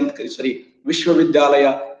ವಿಶ್ವಸಂಸ್ಥೆ ಅಂತ ವಿಶ್ವವಿದ್ಯಾಲಯ.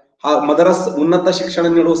 ಮದರಸ್ ಉನ್ನತ ಶಿಕ್ಷಣ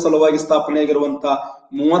ನೀಡುವ ಸಲುವಾಗಿ ಸ್ಥಾಪನೆಯಾಗಿರುವಂತ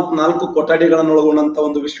 34 ಕೊಠಡಿಗಳನ್ನು ಒಳಗೊಂಡಂತ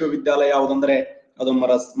ಒಂದು ವಿಶ್ವವಿದ್ಯಾಲಯ ಯಾವುದಂದ್ರೆ ಅದು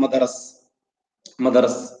ಮದರಸ್.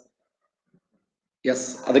 ಎಸ್,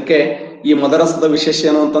 ಅದಕ್ಕೆ ಈ ಮದರಸದ ವಿಶೇಷ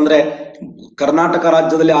ಏನು ಅಂತಂದ್ರೆ ಕರ್ನಾಟಕ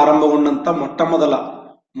ರಾಜ್ಯದಲ್ಲಿ ಆರಂಭಗೊಂಡಂತ ಮೊಟ್ಟ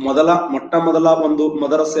ಮೊದಲ ಒಂದು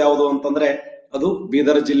ಮದರಸ ಯಾವುದು ಅಂತಂದ್ರೆ ಅದು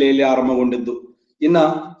ಬೀದರ್ ಜಿಲ್ಲೆಯಲ್ಲಿ ಆರಂಭಗೊಂಡಿದ್ದು. ಇನ್ನ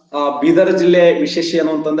ಬೀದರ್ ಜಿಲ್ಲೆ ವಿಶೇಷ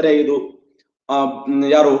ಏನು ಅಂತಂದ್ರೆ ಇದು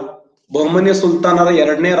ಯಾರು ಬಹುಮನಿ ಸುಲ್ತಾನರ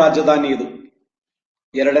ಎರಡನೇ ರಾಜಧಾನಿ. ಇದು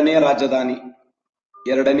ಎರಡನೇ ರಾಜಧಾನಿ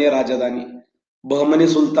ಬಹುಮನಿ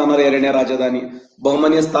ಸುಲ್ತಾನರ ಎರಡನೇ ರಾಜಧಾನಿ.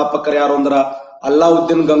 ಬಹುಮನಿಯ ಸ್ಥಾಪಕರು ಯಾರು ಅಂದ್ರ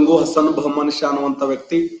ಅಲ್ಲಾವುದ್ದೀನ್ ಗಂಗು ಹಸನ್ ಬಹುಮನಿ ಶಾ ಅನ್ನುವಂತ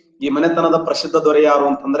ವ್ಯಕ್ತಿ. ಈ ಮನೆತನದ ಪ್ರಸಿದ್ಧ ದೊರೆ ಯಾರು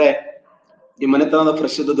ಅಂತಂದ್ರೆ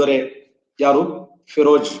ಯಾರು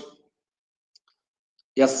ಫಿರೋಜ್.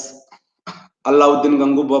 ಎಸ್, ಅಲ್ಲಾವುದ್ದೀನ್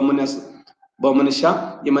ಗಂಗು ಬಹುಮನಿ ಶಾ.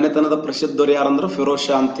 ಈ ಮನೆತನದ ಪ್ರಸಿದ್ಧ ದೊರೆ ಯಾರಂದ್ರೆ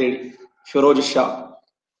ಫಿರೋಜ್ ಶಾ.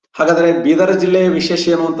 ಹಾಗಾದ್ರೆ ಬೀದರ್ ಜಿಲ್ಲೆಯ ವಿಶೇಷ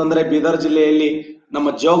ಏನು ಅಂತಂದ್ರೆ ಬೀದರ್ ಜಿಲ್ಲೆಯಲ್ಲಿ ನಮ್ಮ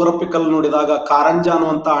ಜಿಯೋಗ್ರಫಿಕಲ್ ನೋಡಿದಾಗ ಕಾರಂಜ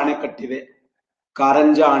ಅನ್ನುವಂತ ಅಣೆಕಟ್ಟಿದೆ.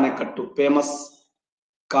 ಕಾರಂಜ ಅಣೆಕಟ್ಟು ಫೇಮಸ್.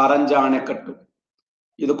 ಕಾರಂಜ ಅಣೆಕಟ್ಟು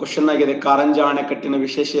ಇದು ಕ್ವಶನ್ ಆಗಿದೆ. ಕಾರಂಜ ಅಣೆಕಟ್ಟಿನ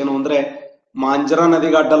ವಿಶೇಷ ಏನು ಅಂದ್ರೆ ಮಾಂಜರಾ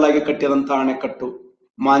ನದಿಗೆ ಅಡ್ಡಲಾಗಿ ಕಟ್ಟಿದಂತ ಅಣೆಕಟ್ಟು.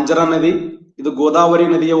 ಮಾಂಜರಾ ನದಿ ಇದು ಗೋದಾವರಿ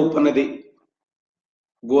ನದಿಯ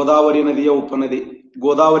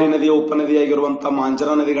ಉಪನದಿಯಾಗಿರುವಂತ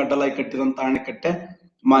ಮಾಂಜರಾ ನದಿಗೆ ಅಡ್ಡಲಾಗಿ ಕಟ್ಟಿದಂತ ಅಣೆಕಟ್ಟೆ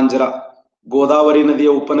ಮಾಂಜರಾ. ಗೋದಾವರಿ ನದಿಯ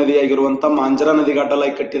ಉಪನದಿಯಾಗಿರುವಂತ ಮಾಂಜರಾ ನದಿಗೆ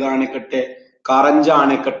ಅಡ್ಡಲಾಗಿ ಕಟ್ಟಿದ ಅಣೆಕಟ್ಟೆ ಕಾರಂಜ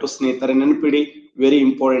ಅಣೆಕಟ್ಟು. ಸ್ನೇಹಿತರೆ ನೆನಪಿಡಿ, ವೆರಿ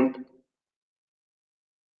ಇಂಪಾರ್ಟೆಂಟ್.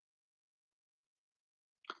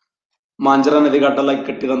 ಮಾಂಜರಾ ನದಿಗೆ ಅಡ್ಡಲಾಗಿ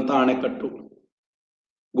ಕಟ್ಟಿದಂತ ಅಣೆಕಟ್ಟು,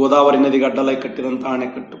 ಗೋದಾವರಿ ನದಿಗೆ ಅಡ್ಡಲಾಗಿ ಕಟ್ಟಿದಂತ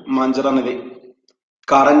ಅಣೆಕಟ್ಟು ಮಾಂಜರಾ ನದಿ.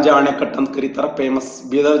 ಕಾರಂಜ ಅಣೆಕಟ್ಟು ಅಂತ ಕರೀತಾರ, ಫೇಮಸ್.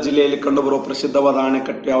 ಬೀದರ್ ಜಿಲ್ಲೆಯಲ್ಲಿ ಕಂಡುಬರುವ ಪ್ರಸಿದ್ಧವಾದ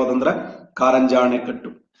ಅಣೆಕಟ್ಟು ಯಾವುದಂದ್ರೆ ಕಾರಂಜ ಅಣೆಕಟ್ಟು.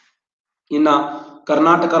 ಇನ್ನ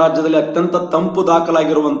ಕರ್ನಾಟಕ ರಾಜ್ಯದಲ್ಲಿ ಅತ್ಯಂತ ತಂಪು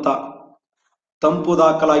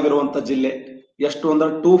ದಾಖಲಾಗಿರುವಂತ ಜಿಲ್ಲೆ ಎಷ್ಟು ಅಂದ್ರೆ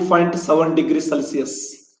 2.7 ಡಿಗ್ರಿ ಸೆಲ್ಸಿಯಸ್.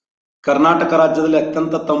 ಕರ್ನಾಟಕ ರಾಜ್ಯದಲ್ಲಿ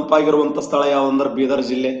ಅತ್ಯಂತ ತಂಪಾಗಿರುವಂತ ಸ್ಥಳ ಯಾವುದಂದ್ರೆ ಬೀದರ್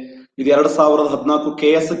ಜಿಲ್ಲೆ. ಇದು 2014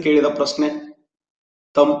 KS ಕೇಳಿದ ಪ್ರಶ್ನೆ.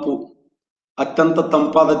 ಅತ್ಯಂತ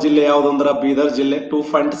ತಂಪಾದ ಜಿಲ್ಲೆ ಯಾವುದಂದ್ರೆ ಬೀದರ್ ಜಿಲ್ಲೆ,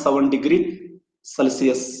 2.7 ಡಿಗ್ರಿ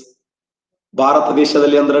ಸೆಲ್ಸಿಯಸ್. ಭಾರತ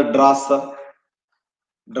ದೇಶದಲ್ಲಿ ಅಂದ್ರೆ ಡ್ರಾಸ್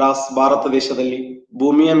ಭಾರತ ದೇಶದಲ್ಲಿ.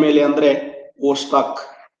 ಭೂಮಿಯ ಮೇಲೆ ಅಂದ್ರೆ ಓಸ್ಟಾಕ್.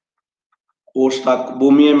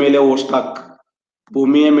 ಭೂಮಿಯ ಮೇಲೆ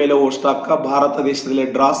ಓಸ್ಟಾಕ್. ಭಾರತ ದೇಶದಲ್ಲಿ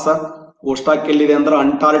ಡ್ರಾಸ್. ಓಸ್ಟಾಕ್ ಎಲ್ಲಿದೆ ಅಂದ್ರೆ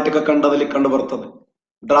ಅಂಟಾರ್ಟಿಕಾ ಖಂಡದಲ್ಲಿ ಕಂಡು ಬರ್ತದೆ.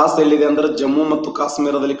 ಡ್ರಾಸ್ ಎಲ್ಲಿದೆ ಅಂದ್ರೆ ಜಮ್ಮು ಮತ್ತು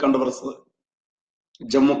ಕಾಶ್ಮೀರದಲ್ಲಿ ಕಂಡು ಬರ್ತದೆ.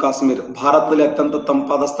 ಜಮ್ಮು ಕಾಶ್ಮೀರ. ಭಾರತದಲ್ಲಿ ಅತ್ಯಂತ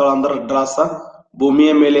ತಂಪಾದ ಸ್ಥಳ ಅಂದ್ರೆ ಡ್ರಾಸ.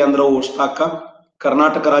 ಭೂಮಿಯ ಮೇಲೆ ಅಂದ್ರೆ ಓಸ್ಟಾಕ.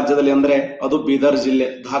 ಕರ್ನಾಟಕ ರಾಜ್ಯದಲ್ಲಿ ಅಂದ್ರೆ ಅದು ಬೀದರ್ ಜಿಲ್ಲೆ.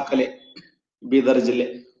 ದಾಖಲೆ ಬೀದರ್ ಜಿಲ್ಲೆ.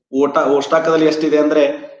 ಓಸ್ಟಾಕದಲ್ಲಿ ಎಷ್ಟಿದೆ ಅಂದ್ರೆ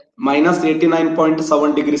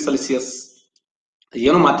 -89.7 ಡಿಗ್ರಿ ಸೆಲ್ಸಿಯಸ್.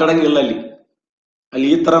 ಏನು ಮಾತಾಡಂಗಿಲ್ಲ ಅಲ್ಲಿ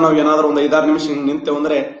ಈ ತರ ನಾವ್ ಏನಾದ್ರು ಒಂದು 5-6 ನಿಮಿಷ ನಿಂತೇವೆ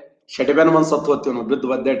ಅಂದ್ರೆ ಶೆಟಬೇನ್ ಒಂದ್ ಸತ್ತು ಹೋಗ್ತೀವಿ ನಾವು, ಬಿದ್ದು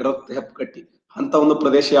ಒದ್ದೆಟ್ ಹೆಪ್ ಕಟ್ಟಿ. ಅಂತ ಒಂದು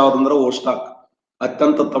ಪ್ರದೇಶ ಯಾವ್ದಂದ್ರೆ ಓಸ್ಟಾಕ್.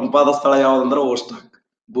 ಅತ್ಯಂತ ತಂಪಾದ ಸ್ಥಳ ಯಾವ್ದಂದ್ರೆ ಓಸ್ಟಾಕ್,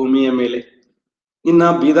 ಭೂಮಿಯ ಮೇಲೆ. ಇನ್ನ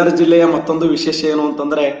ಬೀದರ್ ಜಿಲ್ಲೆಯ ಮತ್ತೊಂದು ವಿಶೇಷ ಏನು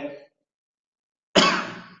ಅಂತಂದ್ರೆ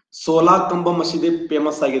ಸೋಲಾಕಂಬ ಮಸೀದಿ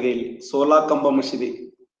ಫೇಮಸ್ ಆಗಿದೆ ಇಲ್ಲಿ. ಸೋಲಾಕಂಬ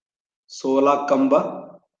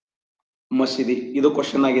ಮಸೀದಿ ಇದು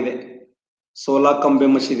ಕ್ವಶನ್ ಆಗಿದೆ. ಸೋಲಾಕಂಬೆ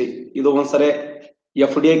ಮಸೀದಿ ಇದು ಒಂದ್ಸರಿ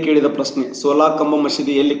FDA ಕೇಳಿದ ಪ್ರಶ್ನೆ. ಸೋಲಾಕಂಬ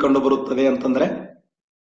ಮಸೀದಿ ಎಲ್ಲಿ ಕಂಡು ಬರುತ್ತದೆ ಅಂತಂದ್ರೆ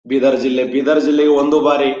ಬೀದರ್ ಜಿಲ್ಲೆ. ಬೀದರ್ ಜಿಲ್ಲೆಗೆ ಒಂದು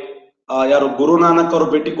ಬಾರಿ ಯಾರು ಗುರುನಾನಕ್ ಅವರು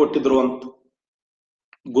ಭೇಟಿ ಕೊಟ್ಟಿದ್ರು ಅಂತ.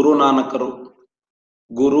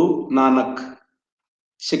 ಗುರುನಾನಕ್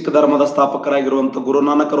ಸಿಖ್ ಧರ್ಮದ ಸ್ಥಾಪಕರಾಗಿರುವಂತ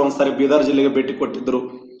ಗುರುನಾನಕರು ಒಂದ್ಸರಿ ಬೀದರ್ ಜಿಲ್ಲೆಗೆ ಭೇಟಿ ಕೊಟ್ಟಿದ್ರು.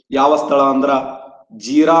 ಯಾವ ಸ್ಥಳ ಅಂದ್ರ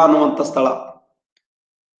ಜೀರಾ ಅನ್ನುವಂತ ಸ್ಥಳ,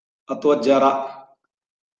 ಅಥವಾ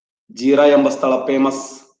ಜೀರಾ ಎಂಬ ಸ್ಥಳ ಫೇಮಸ್.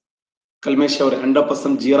 ಕಲ್ಮೇಶ್ ಅವ್ರೆ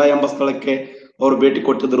 100% ಜೀರಾ ಎಂಬ ಸ್ಥಳಕ್ಕೆ ಅವರು ಭೇಟಿ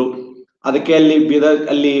ಕೊಟ್ಟಿದ್ರು. ಅದಕ್ಕೆ ಅಲ್ಲಿ ಬೀದರ್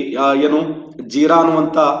ಅಲ್ಲಿ ಏನು ಜೀರಾ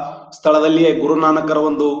ಅನ್ನುವಂತ ಸ್ಥಳದಲ್ಲಿಯೇ ಗುರುನಾನಕರ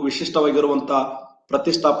ಒಂದು ವಿಶಿಷ್ಟವಾಗಿರುವಂತ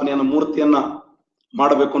ಪ್ರತಿಷ್ಠಾಪನೆಯನ್ನ ಮೂರ್ತಿಯನ್ನ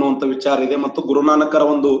ಮಾಡಬೇಕು ಅನ್ನುವಂತ ವಿಚಾರ ಇದೆ ಮತ್ತು ಗುರುನಾನಕರ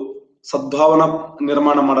ಒಂದು ಸದ್ಭಾವನಾ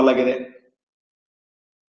ನಿರ್ಮಾಣ ಮಾಡಲಾಗಿದೆ.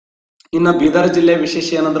 ಇನ್ನ ಬೀದರ್ ಜಿಲ್ಲೆ ವಿಶೇಷ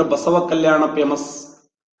ಏನಂದ್ರೆ ಬಸವ ಕಲ್ಯಾಣ ಫೇಮಸ್.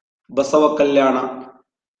 ಬಸವ ಕಲ್ಯಾಣ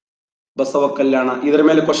ಇದರ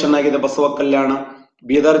ಮೇಲೆ ಕ್ವಶನ್ ಆಗಿದೆ. ಬಸವ ಕಲ್ಯಾಣ,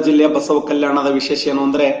 ಬೀದರ್ ಜಿಲ್ಲೆಯ ಬಸವ ಕಲ್ಯಾಣದ ವಿಶೇಷ ಏನು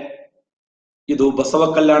ಅಂದ್ರೆ, ಇದು ಬಸವ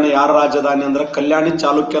ಕಲ್ಯಾಣ ಯಾರ ರಾಜಧಾನಿ ಅಂದ್ರೆ ಕಲ್ಯಾಣಿ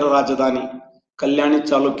ಚಾಲುಕ್ಯರ ರಾಜಧಾನಿ. ಕಲ್ಯಾಣಿ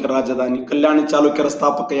ಚಾಲುಕ್ಯರ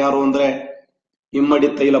ಸ್ಥಾಪಕ ಯಾರು ಅಂದ್ರೆ ಇಮ್ಮಡಿ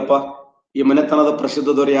ತೈಲಪ್ಪ. ಈ ಮನೆತನದ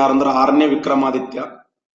ಪ್ರಸಿದ್ಧದವರು ಯಾರಂದ್ರೆ ಆರನೇ ವಿಕ್ರಮಾದಿತ್ಯ.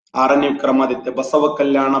 ಬಸವ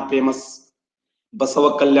ಕಲ್ಯಾಣ ಫೇಮಸ್. ಬಸವ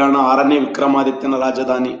ಕಲ್ಯಾಣ ಆರನೇ ವಿಕ್ರಮಾದಿತ್ಯನ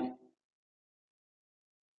ರಾಜಧಾನಿ.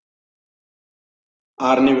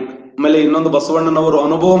 ಆಮೇಲೆ ಇನ್ನೊಂದು ಬಸವಣ್ಣನವರು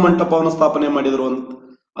ಅನುಭವ ಮಂಟಪವನ್ನು ಸ್ಥಾಪನೆ ಮಾಡಿದ್ರು.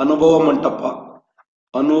 ಅನುಭವ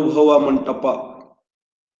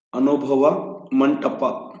ಮಂಟಪ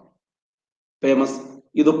ಫೇಮಸ್.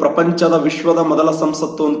 ಇದು ಪ್ರಪಂಚದ ವಿಶ್ವದ ಮೊದಲ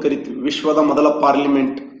ಸಂಸತ್ತು ಅಂತ ಕರಿತೀವಿ. ವಿಶ್ವದ ಮೊದಲ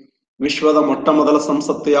ಪಾರ್ಲಿಮೆಂಟ್, ವಿಶ್ವದ ಮೊಟ್ಟ ಮೊದಲ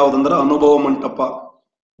ಸಂಸತ್ತು ಯಾವುದಂದ್ರೆ ಅನುಭವ ಮಂಟಪ.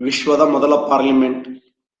 ವಿಶ್ವದ ಮೊದಲ ಪಾರ್ಲಿಮೆಂಟ್,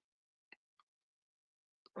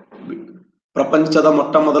 ಪ್ರಪಂಚದ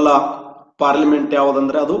ಮೊಟ್ಟ ಮೊದಲ ಪಾರ್ಲಿಮೆಂಟ್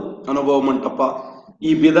ಯಾವುದಂದ್ರೆ ಅದು ಅನುಭವ ಮಂಟಪ. ಈ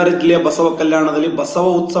ಬೀದರ್ ಜಿಲ್ಲೆಯ ಬಸವ ಕಲ್ಯಾಣದಲ್ಲಿ ಬಸವ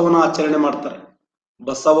ಉತ್ಸವನ ಆಚರಣೆ ಮಾಡ್ತಾರೆ.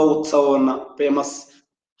 ಬಸವ ಉತ್ಸವವನ್ನ ಫೇಮಸ್.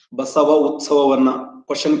 ಬಸವ ಉತ್ಸವವನ್ನ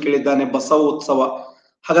ಕ್ವಶನ್ ಕೇಳಿದ್ದಾನೆ. ಬಸವ ಉತ್ಸವ.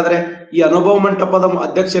 ಹಾಗಾದ್ರೆ ಈ ಅನುಭವ ಮಂಟಪದ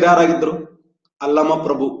ಅಧ್ಯಕ್ಷರು ಯಾರಾಗಿದ್ರು? ಅಲ್ಲಮ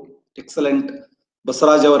ಪ್ರಭು. ಎಕ್ಸಲೆಂಟ್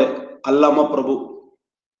ಬಸವರಾಜ್ ಅವರೇ. ಅಲ್ಲಮ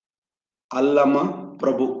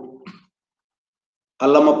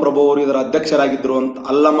ಪ್ರಭು ಅವರು ಇದರ ಅಧ್ಯಕ್ಷರಾಗಿದ್ರು ಅಂತ.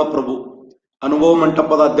 ಅಲ್ಲಮ ಪ್ರಭು ಅನುಭವ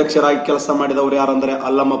ಮಂಟಪದ ಅಧ್ಯಕ್ಷರಾಗಿ ಕೆಲಸ ಮಾಡಿದವರು ಯಾರಂದ್ರೆ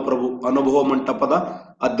ಅಲ್ಲಮ ಪ್ರಭು. ಅನುಭವ ಮಂಟಪದ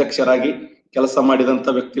ಅಧ್ಯಕ್ಷರಾಗಿ ಕೆಲಸ ಮಾಡಿದಂತ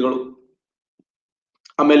ವ್ಯಕ್ತಿಗಳು.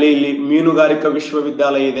 ಆಮೇಲೆ ಇಲ್ಲಿ ಮೀನುಗಾರಿಕಾ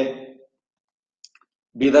ವಿಶ್ವವಿದ್ಯಾಲಯ ಇದೆ.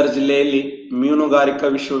 ಬೀದರ್ ಜಿಲ್ಲೆಯಲ್ಲಿ ಮೀನುಗಾರಿಕಾ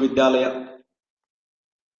ವಿಶ್ವವಿದ್ಯಾಲಯ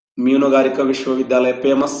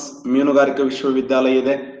ಫೇಮಸ್. ಮೀನುಗಾರಿಕಾ ವಿಶ್ವವಿದ್ಯಾಲಯ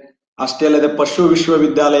ಇದೆ. ಅಷ್ಟೇ ಅಲ್ಲದೆ ಪಶು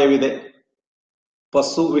ವಿಶ್ವವಿದ್ಯಾಲಯವಿದೆ.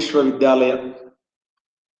 ಪಶು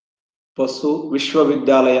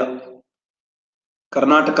ವಿಶ್ವವಿದ್ಯಾಲಯ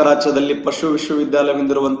ಕರ್ನಾಟಕ ರಾಜ್ಯದಲ್ಲಿ ಪಶು ವಿಶ್ವವಿದ್ಯಾಲಯ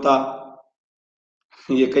ಹೊಂದಿರುವಂತ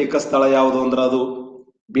ಏಕೈಕ ಸ್ಥಳ ಯಾವುದು ಅಂದ್ರೆ ಅದು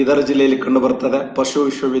ಬೀದರ್ ಜಿಲ್ಲೆಯಲ್ಲಿ ಕಂಡು ಬರ್ತದೆ. ಪಶು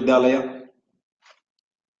ವಿಶ್ವವಿದ್ಯಾಲಯ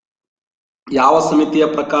ಯಾವ ಸಮಿತಿಯ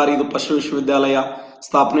ಪ್ರಕಾರ ಇದು ಪಶು ವಿಶ್ವವಿದ್ಯಾಲಯ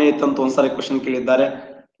ಸ್ಥಾಪನೆ ಆಯ್ತಂತ ಒಂದ್ಸಾರಿ ಕ್ವಶನ್ ಕೇಳಿದ್ದಾರೆ.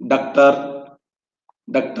 ಡಾಕ್ಟರ್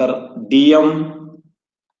DM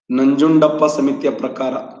ನಂಜುಂಡಪ್ಪ ಸಮಿತಿಯ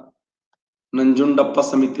ಪ್ರಕಾರ. ನಂಜುಂಡಪ್ಪ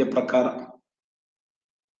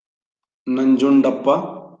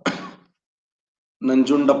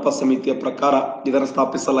ಸಮಿತಿಯ ಪ್ರಕಾರ ಇದನ್ನು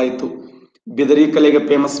ಸ್ಥಾಪಿಸಲಾಯಿತು. ಬಿದರಿ ಕಲೆಗೆ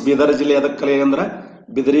ಫೇಮಸ್. ಬೀದರ್ ಜಿಲ್ಲೆಯ ಕಲೆ ಅಂದ್ರೆ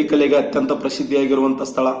ಬಿದರಿ ಕಲೆಗೆ ಅತ್ಯಂತ ಪ್ರಸಿದ್ಧಿಯಾಗಿರುವಂತ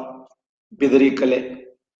ಸ್ಥಳ ಬಿದರಿ ಕಲೆ.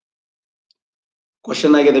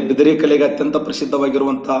 ಕ್ವಶನ್ ಆಗಿದೆ, ಬಿದರಿ ಕಲೆಗೆ ಅತ್ಯಂತ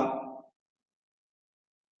ಪ್ರಸಿದ್ಧವಾಗಿರುವಂತ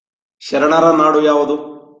ಶರಣರ ನಾಡು ಯಾವುದು?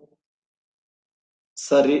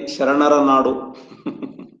 ಸರಿ, ಶರಣರ ನಾಡು.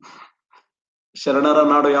 ಶರಣರ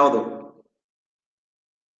ನಾಡು ಯಾವುದು?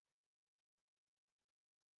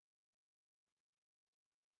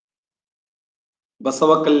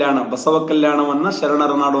 ಬಸವ ಕಲ್ಯಾಣವನ್ನ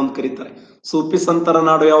ಶರಣರ ನಾಡು ಅಂತ ಕರೀತಾರೆ. ಸೂಫಿ ಸಂತರ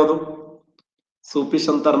ನಾಡು ಯಾವುದು? ಸೂಫಿ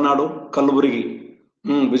ಸಂತರ ನಾಡು ಕಲಬುರಗಿ.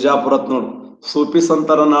 ಬಿಜಾಪುರತ್ ನೋಡು. ಸೂಫಿ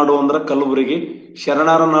ಸಂತರ ನಾಡು ಅಂದ್ರೆ ಕಲಬುರಗಿ.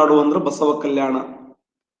 ಶರಣರ ನಾಡು ಅಂದ್ರೆ ಬಸವ ಕಲ್ಯಾಣ.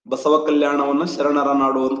 ಬಸವ ಕಲ್ಯಾಣವನ್ನ ಶರಣರ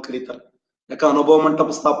ನಾಡು ಅಂತ ಕರೀತಾರೆ. ಯಾಕೆ? ಅನುಭವ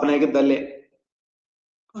ಮಂಟಪ ಸ್ಥಾಪನೆ ಆಗಿದ್ದಲ್ಲೇ.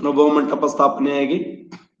 ಅನುಭವ ಮಂಟಪ ಸ್ಥಾಪನೆಯಾಗಿ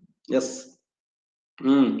ಎಸ್.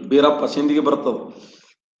 ಬೀರಪ್ಪ ಸಿಂಧಿಗೆ ಬರ್ತದ.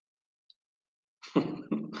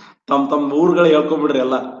 ತಮ್ಮ ಊರುಗಳು ಹೇಳ್ಕೊಂಡ್ಬಿಡ್ರಿ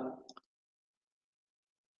ಎಲ್ಲ.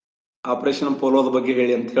 ಆಪರೇಷನ್ ಪೋಲೋದ ಬಗ್ಗೆ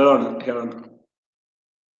ಹೇಳಿ ಅಂತ ಹೇಳೋಣ.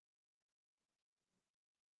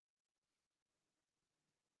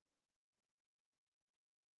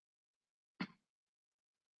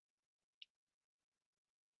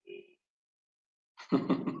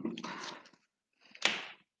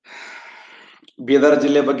 ಬೀದರ್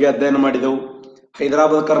ಜಿಲ್ಲೆ ಬಗ್ಗೆ ಅಧ್ಯಯನ ಮಾಡಿದೆವು.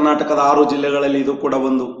 ಹೈದರಾಬಾದ್ ಕರ್ನಾಟಕದ 6 ಜಿಲ್ಲೆಗಳಲ್ಲಿ ಇದು ಕೂಡ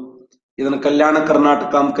ಒಂದು. ಇದನ್ನು ಕಲ್ಯಾಣ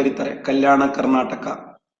ಕರ್ನಾಟಕ ಅಂತ ಕರೀತಾರೆ. ಕಲ್ಯಾಣ ಕರ್ನಾಟಕ.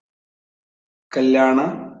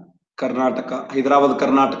 ಹೈದರಾಬಾದ್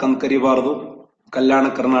ಕರ್ನಾಟಕ ಅಂತ ಕರಿಬಾರದು, ಕಲ್ಯಾಣ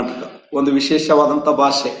ಕರ್ನಾಟಕ. ಒಂದು ವಿಶೇಷವಾದಂತ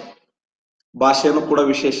ಭಾಷೆನೂ ಕೂಡ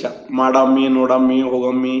ವಿಶೇಷ. ಮಾಡಮ್ಮಿ, ನೋಡಮ್ಮಿ,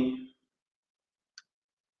 ಹೋಗಮ್ಮಿ,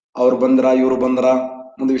 ಅವ್ರು ಬಂದ್ರ ಇವ್ರು ಬಂದ್ರ,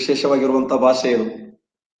 ಒಂದು ವಿಶೇಷವಾಗಿರುವಂತ ಭಾಷೆ ಇದು.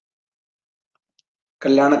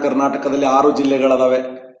 ಕಲ್ಯಾಣ ಕರ್ನಾಟಕದಲ್ಲಿ 6 ಜಿಲ್ಲೆಗಳದಾವೆ.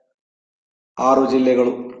 6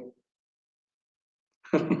 ಜಿಲ್ಲೆಗಳು.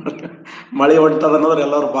 ಮಳೆ ಹೊಂಟದ ಅನ್ನೋದ್ರೆ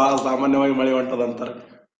ಎಲ್ಲರೂ ಬಹಳ ಸಾಮಾನ್ಯವಾಗಿ ಮಳೆ ಹೊಂಟದ ಅಂತಾರೆ.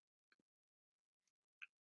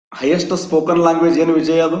 ಹೈಯೆಸ್ಟ್ ಸ್ಪೋಕನ್ ಲ್ಯಾಂಗ್ವೇಜ್ ಏನು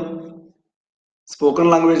ವಿಜಯ್? ಅದು ಸ್ಪೋಕನ್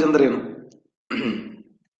ಲ್ಯಾಂಗ್ವೇಜ್ ಅಂದ್ರೆ ಏನು?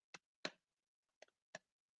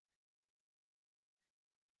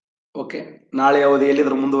 ಓಕೆ, ನಾಳೆ ಅವಧಿಯಲ್ಲಿ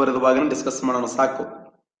ಇದ್ರ ಮುಂದುವರೆದ ಭಾಗನ ಡಿಸ್ಕಸ್ ಮಾಡೋಣ. ಸಾಕು.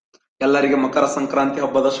 ಎಲ್ಲರಿಗೆ ಮಕರ ಸಂಕ್ರಾಂತಿ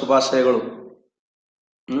ಹಬ್ಬದ ಶುಭಾಶಯಗಳು.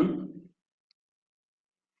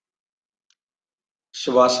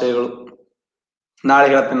 ಶುಭಾಶಯಗಳು. ನಾಳೆ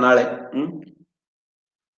ಹೇಳ್ತೇನೆ, ನಾಳೆ.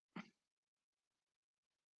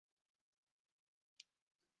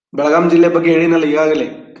 ಬೆಳಗಾಂ ಜಿಲ್ಲೆ ಬಗ್ಗೆ ಹೇಳಿನಲ್ಲ ಈಗಾಗಲೇ.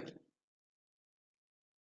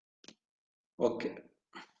 ಓಕೆ,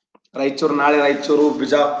 ರಾಯಚೂರು ನಾಳೆ, ರಾಯಚೂರು,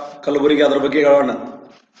 ಕಲಬುರಗಿ ಅದ್ರ ಬಗ್ಗೆ ಹೇಳೋಣ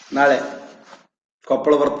ನಾಳೆ.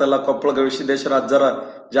 ಕೊಪ್ಪಳ ಬರ್ತಲ್ಲ, ಕೊಪ್ಪಳ ಗವಿಸಿದ್ದೇಶ್ವರ ಅಜ್ಜರ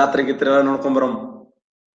ಜಾತ್ರೆ ಗೀತ್ರೆ ಎಲ್ಲ ನೋಡ್ಕೊಂಬರಂ.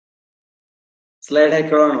 ಸ್ಲೈಡ್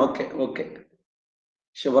ಹಾಕಿ ಹೇಳೋಣ. ಓಕೆ ಓಕೆ,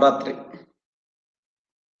 ಶುಭರಾತ್ರಿ,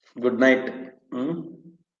 ಗುಡ್ ನೈಟ್.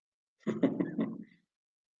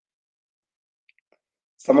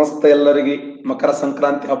 ಸಮಸ್ತ ಎಲ್ಲರಿಗೆ ಮಕರ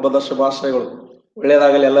ಸಂಕ್ರಾಂತಿ ಹಬ್ಬದ ಶುಭಾಶಯಗಳು.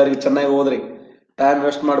 ಒಳ್ಳೇದಾಗಲಿ ಎಲ್ಲರಿಗೂ, ಚೆನ್ನಾಗಿ ಓದ್ರಿ, ಟೈಮ್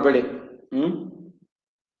ವೇಸ್ಟ್ ಮಾಡಬೇಡಿ.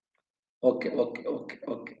 Okay okay okay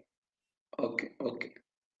okay okay okay,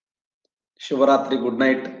 ಶುಭರಾತ್ರಿ, ಗುಡ್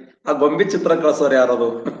ನೈಟ್. ಆ ಗೊಂಬಿ ಚಿತ್ರ ಕಳ್ಸೋರು ಯಾರದು?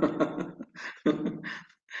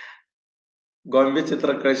 ಗೊಂಬಿ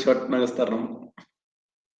ಚಿತ್ರ ಕಳಿಸಿ ಒಟ್ಟು ನಗಿಸ್ತಾರ ನಮ್ಗೆ.